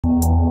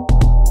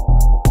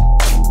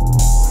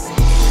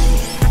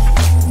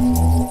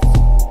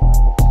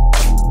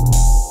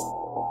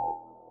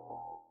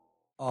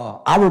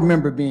I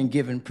remember being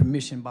given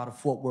permission by the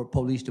Fort Worth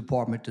Police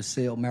Department to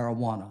sell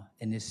marijuana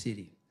in this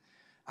city.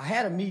 I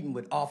had a meeting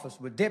with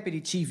Deputy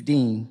Chief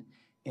Dean,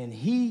 and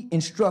he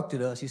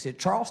instructed us. He said,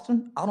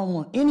 Charleston, I don't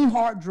want any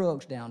hard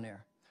drugs down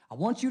there. I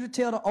want you to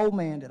tell the old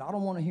man that I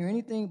don't want to hear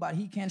anything about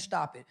he can't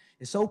stop it.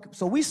 So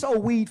we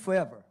sold weed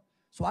forever.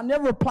 So I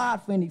never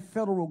applied for any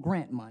federal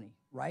grant money,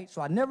 right?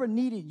 So I never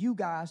needed you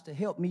guys to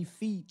help me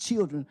feed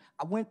children.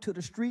 I went to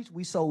the streets,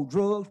 we sold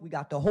drugs, we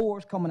got the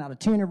whores coming out of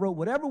Tierney Road,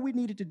 whatever we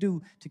needed to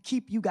do to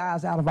keep you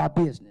guys out of our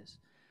business.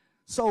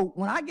 So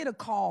when I get a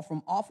call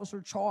from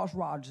Officer Charles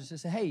Rogers and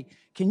say, hey,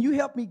 can you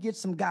help me get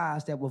some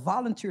guys that will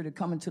volunteer to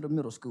come into the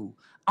middle school?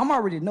 I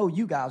already know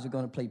you guys are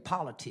going to play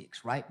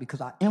politics, right?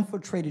 Because I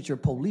infiltrated your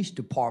police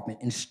department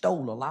and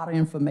stole a lot of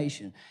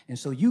information. And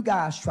so you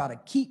guys try to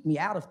keep me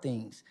out of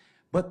things,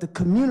 but the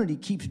community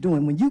keeps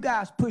doing. When you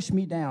guys push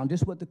me down,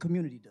 this is what the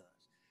community does.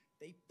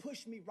 They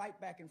push me right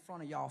back in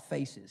front of y'all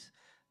faces.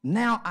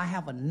 Now I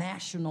have a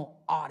national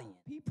audience.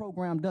 P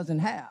program doesn't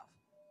have,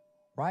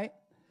 right?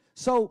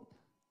 So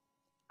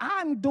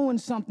I'm doing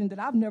something that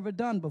I've never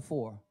done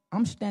before.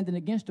 I'm standing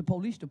against the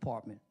police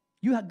department.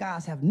 You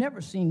guys have never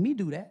seen me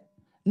do that.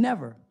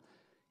 Never.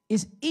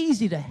 It's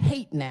easy to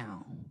hate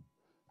now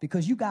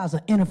because you guys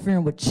are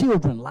interfering with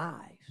children's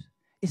lives.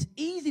 It's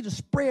easy to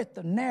spread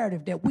the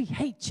narrative that we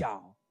hate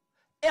y'all.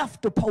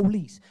 F the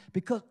police,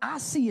 because I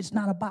see it's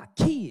not about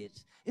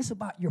kids. It's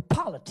about your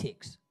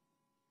politics.